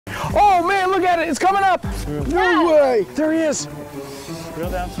Oh man, look at it, it's coming up. No way. There he is. Reel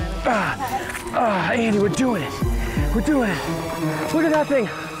down, Sandy. Andy, we're doing it. We're doing it. Look at that thing.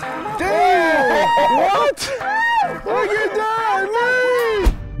 Damn! What? Look at that,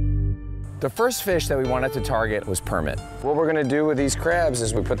 man! The first fish that we wanted to target was permit. What we're gonna do with these crabs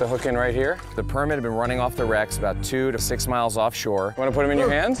is we put the hook in right here. The permit had been running off the wrecks about 2 to 6 miles offshore. You wanna put him in your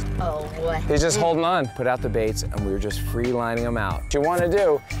hands? Oh boy. He's just holding on. Put out the baits and we were just free lining them out. What you wanna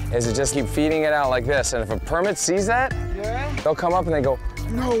do is to just keep feeding it out like this. And if a permit sees that, they'll come up and they go,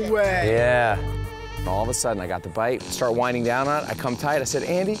 No way. yeah. And all of a sudden I got the bite, start winding down on it. I come tight, I said,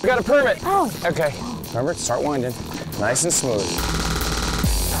 Andy, we got a permit. Oh. Okay, remember, start winding. Nice and smooth.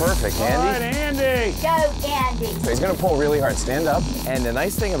 Perfect, Andy. All right, Andy. Go, Andy. So he's gonna pull really hard. Stand up. And the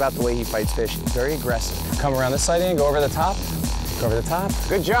nice thing about the way he fights fish, he's very aggressive. Come around this side, Andy, go over the top. Go over the top.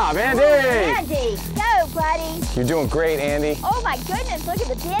 Good job, Andy! Andy, go, buddy. You're doing great, Andy. Oh my goodness, look at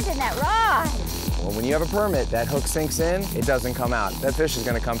the dent in that rod. Well, when you have a permit, that hook sinks in, it doesn't come out. That fish is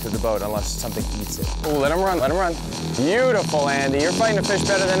gonna come to the boat unless something eats it. Oh, let him run, let him run. Beautiful, Andy. You're fighting the fish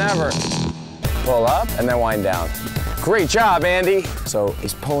better than ever. Pull up and then wind down. Great job, Andy. So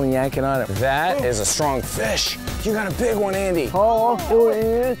he's pulling, yanking on it. That is a strong fish. You got a big one, Andy. Oh, it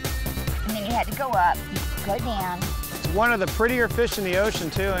is. And then you had to go up, go down. It's one of the prettier fish in the ocean,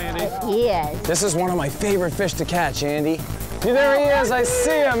 too, Andy. Yes. This is one of my favorite fish to catch, Andy. There he is, I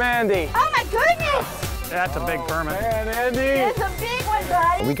see him, Andy. Oh my goodness. That's a big permit. Man, Andy. It's a big one,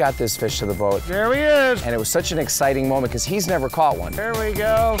 buddy. We got this fish to the boat, There he is. and it was such an exciting moment because he's never caught one. There we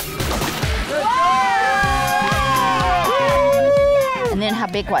go. And then how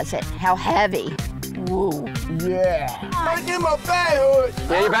big was it? How heavy? Woo. Yeah. I get my back hook.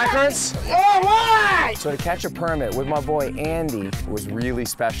 Yeah, your back hurts? All right. So to catch a permit with my boy Andy was really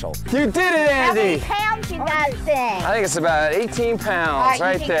special. You did it, How many Andy! pounds you got thing? I think it's about 18 pounds All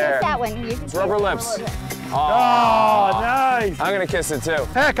right you can there. Kiss that one. You can Rubber kiss lips. it. Oh, nice. I'm gonna kiss it too.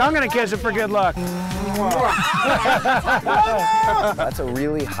 Heck, I'm going to kiss it for good luck. That's a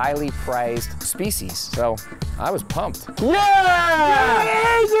really highly prized species, so I was pumped. Yeah!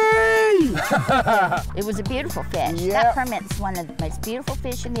 It was a beautiful fish. Yep. That permit's one of the most beautiful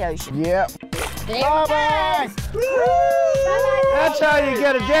fish in the ocean. Yep. There it Bye-bye. goes. Bye-bye. That's how you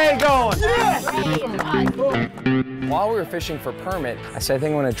get a day going. While we were fishing for permit, I said, I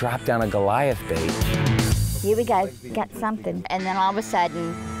think I'm gonna drop down a Goliath bait. Here we go. Got something. And then all of a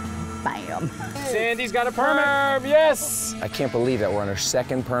sudden, bam. Sandy's got a perm, yes! I can't believe that we're on our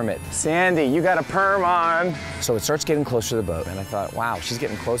second permit. Sandy, you got a perm on. So it starts getting closer to the boat, and I thought, wow, she's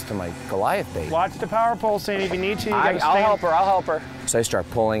getting close to my Goliath bait. Watch the power pole, Sandy. If you need to, you got to I'll stand. help her, I'll help her. So I start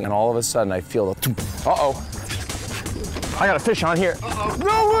pulling, and all of a sudden I feel the, uh-oh. I got a fish on here.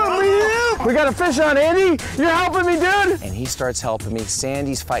 We got a fish on, Andy. You're helping me, dude. And he starts helping me.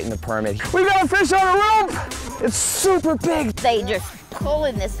 Sandy's fighting the permit. We got a fish on a rope. It's super big. They just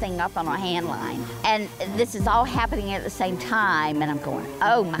pulling this thing up on a hand line. And this is all happening at the same time. And I'm going,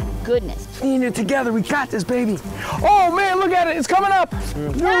 oh my goodness. Putting it together, we got this, baby. Oh man, look at it, it's coming up.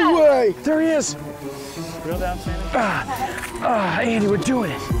 No way. There he is. Reel down, Sandy. Andy, we're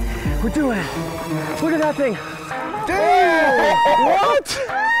doing it. We're doing it. Look at that thing. Damn! What?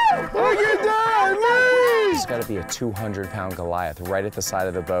 Look at that, man! It's gotta be a 200-pound Goliath right at the side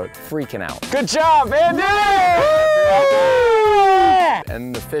of the boat, freaking out. Good job, Andy!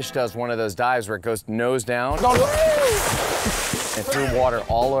 And the fish does one of those dives where it goes nose down. It threw water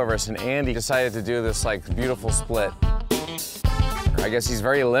all over us, and Andy decided to do this like beautiful split. I guess he's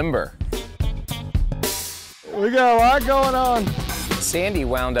very limber. We got a lot going on. Sandy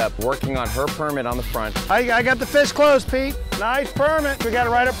wound up working on her permit on the front. I got the fish close, Pete. Nice permit. We got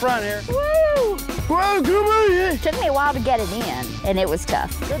it right up front here. Woo! Whoa, come on. Took me a while to get it in, and it was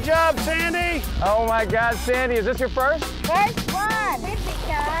tough. Good job, Sandy. Oh my God, Sandy, is this your first? First one. This is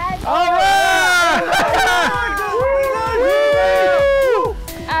guys. All right.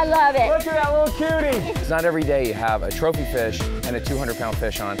 I love it. Look at that little cutie. It's not every day you have a trophy fish and a 200-pound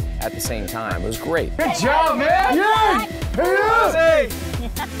fish on at the same time. It was great. Good job, man. Yeah! Hey!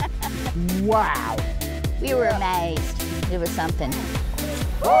 Wow. We were amazed. It was something.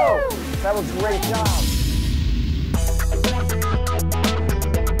 Whoa! That was a great job.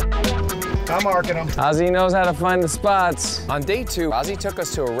 I'm marking them. Ozzy knows how to find the spots. On day 2, Ozzy took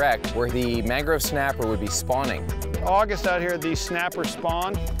us to a wreck where the mangrove snapper would be spawning. August out here, these snappers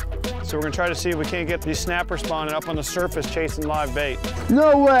spawn. So we're gonna try to see if we can't get these snappers spawning up on the surface chasing live bait.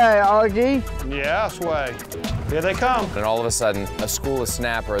 No way, Augie. Yes, way. Here they come. And all of a sudden, a school of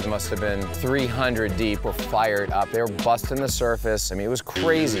snapper that must have been 300 deep were fired up. They were busting the surface. I mean, it was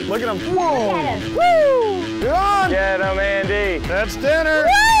crazy. Look at them. Whoa. Woo! Get on. Get him, Andy. That's dinner.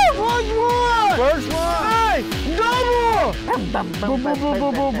 Woo! First one. Hey, double! Boom, boom, Boom, boom, boom,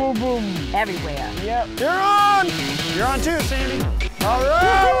 boom, boom, boom, boom. everywhere. Yep. You're on. You're on too, Sandy. All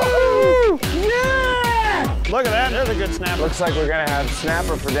right. Woo! Yeah! Look at that. There's a good snapper. Looks like we're gonna have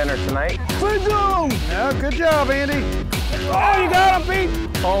snapper for dinner tonight. Freedom! Yeah, good job, Andy. Oh, you got him, Pete.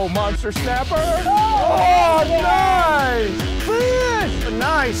 Oh, monster snapper! Oh, nice. Fish! A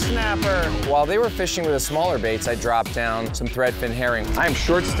nice snapper. While they were fishing with the smaller baits, I dropped down some threadfin herring. I'm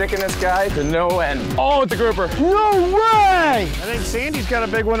short sticking this guy to no end. Oh, it's a grouper. No way! I think Sandy's got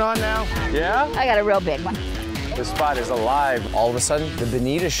a big one on now. Yeah? I got a real big one. The spot is alive. All of a sudden, the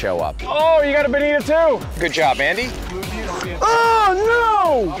bonitas show up. Oh, you got a bonita too. Good job, Andy. Oh,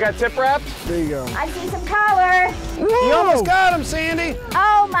 no! You got tip wrapped? There you go. I see some color. You almost got him, Sandy.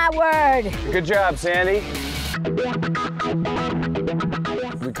 Oh, my word. Good job, Sandy.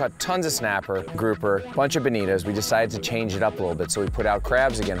 We caught tons of snapper, grouper, bunch of bonitas. We decided to change it up a little bit, so we put out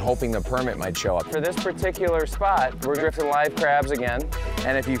crabs again, hoping the permit might show up. For this particular spot, we're drifting live crabs again,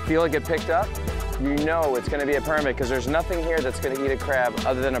 and if you feel it get picked up, you know it's gonna be a permit, because there's nothing here that's gonna eat a crab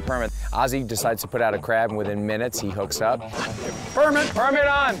other than a permit. Ozzy decides to put out a crab, and within minutes, he hooks up. Permit. Permit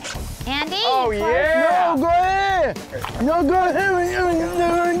on! Andy? Oh, yeah! No, go ahead! No, go ahead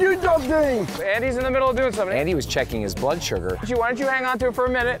and you something! Andy's in the middle of doing something. Andy was checking his blood sugar. Why don't you hang on to it for a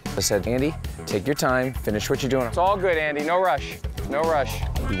minute? I said, Andy, take your time, finish what you're doing. It's all good, Andy, no rush, no rush.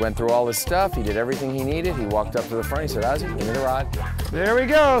 He went through all his stuff, he did everything he needed. He walked up to the front, he said, Ozzy, give me the rod. There we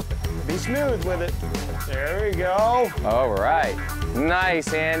go. Be smooth with it. There we go. All right.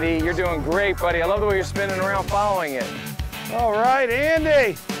 Nice, Andy. You're doing great, buddy. I love the way you're spinning around following it. All right,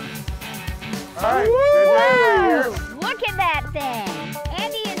 Andy. All right, good job right here. Look at that thing.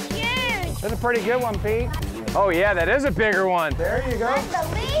 Andy is huge. That's a pretty good one, Pete. Oh, yeah, that is a bigger one. There you go.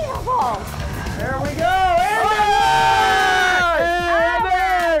 Unbelievable. There we go, Andy!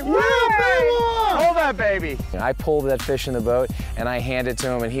 Hold that baby. I pulled that fish in the boat and I hand it to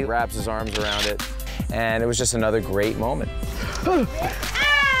him and he wraps his arms around it. And it was just another great moment.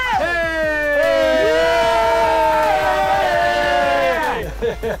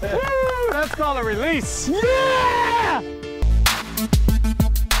 That's called a release. Yeah!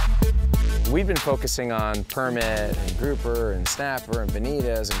 We've been focusing on permit and grouper and snapper and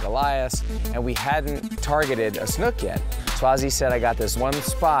bonitas and Goliaths, and we hadn't targeted a snook yet. So Ozzy said, I got this one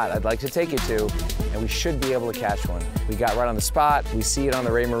spot I'd like to take you to, and we should be able to catch one. We got right on the spot. We see it on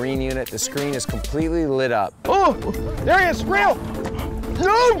the Ray Marine unit. The screen is completely lit up. Oh, there he is, reel.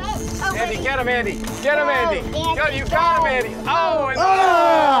 No! Andy, get him, Andy. Get him, Andy. You got him, Andy. Oh, and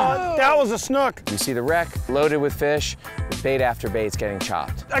That was a snook. you see the wreck loaded with fish, with bait after bait's getting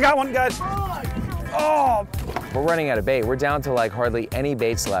chopped. I got one, guys. Oh, We're running out of bait. We're down to like hardly any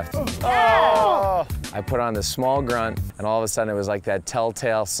baits left. oh. I put on this small grunt, and all of a sudden it was like that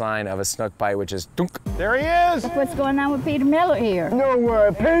telltale sign of a snook bite, which is dunk. There he is. What's going on with Peter Miller here? No way,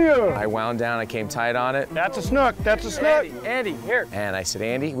 Peter! I wound down, I came tight on it. That's a snook. That's a snook. Andy, here. And I said,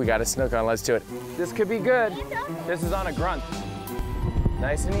 Andy, we got a snook on, let's do it. This could be good. This is on a grunt.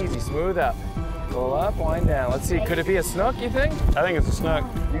 Nice and easy, smooth up. Pull up, wind down. Let's see, could it be a snook, you think? I think it's a snook.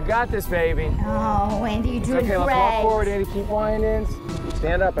 You got this, baby. Oh, Andy, you're doing Okay, let's walk forward, Andy. Keep winding.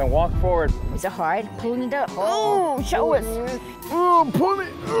 Stand up and walk forward. Is it hard pulling it up? Oh, show us. Oh, pull it!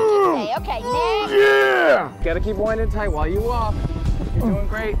 Okay, okay, next. Yeah! Gotta keep winding tight while you walk. You're doing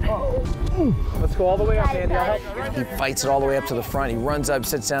great. Let's go all the way up, Andy. I'll help you. He fights it all the way up to the front. He runs up,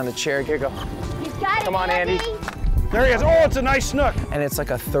 sits down in the chair. Here you go. You've got it, Come on, Andy. There he is. Oh, it's a nice snook. And it's like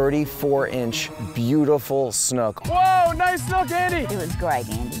a 34-inch beautiful snook. Whoa, nice snook, Andy. It was great,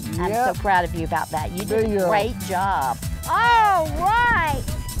 Andy. I'm Yep. so proud of you about that. You There did you a go. great job. All right.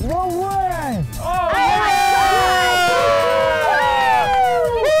 No way!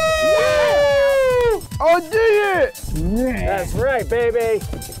 I did it! Yeah! That's right, baby.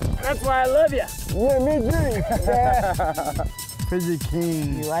 That's why I love you. Yeah, me too! Fizzy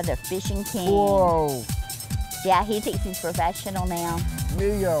King. You are the fishing king. Whoa! Yeah, he thinks he's professional now.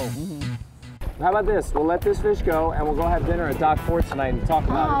 There you go. How about this? We'll let this fish go, and we'll go have dinner at Dock Fort tonight and talk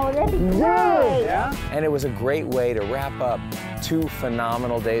about Oh, that'd be great. Yeah? And it was a great way to wrap up 2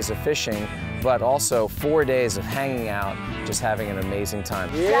 phenomenal days of fishing, but also 4 days of hanging out, just having an amazing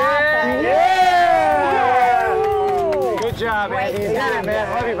time. Yeah! Good job, Great Andy. You did job. it, man.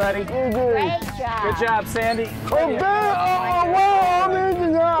 Love you, buddy. Great job. Good job, Sandy. Oh, wow, I'm in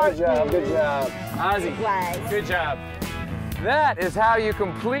tonight. Good job, good job. Ozzy, Was. good job. That is how you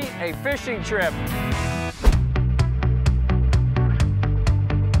complete a fishing trip.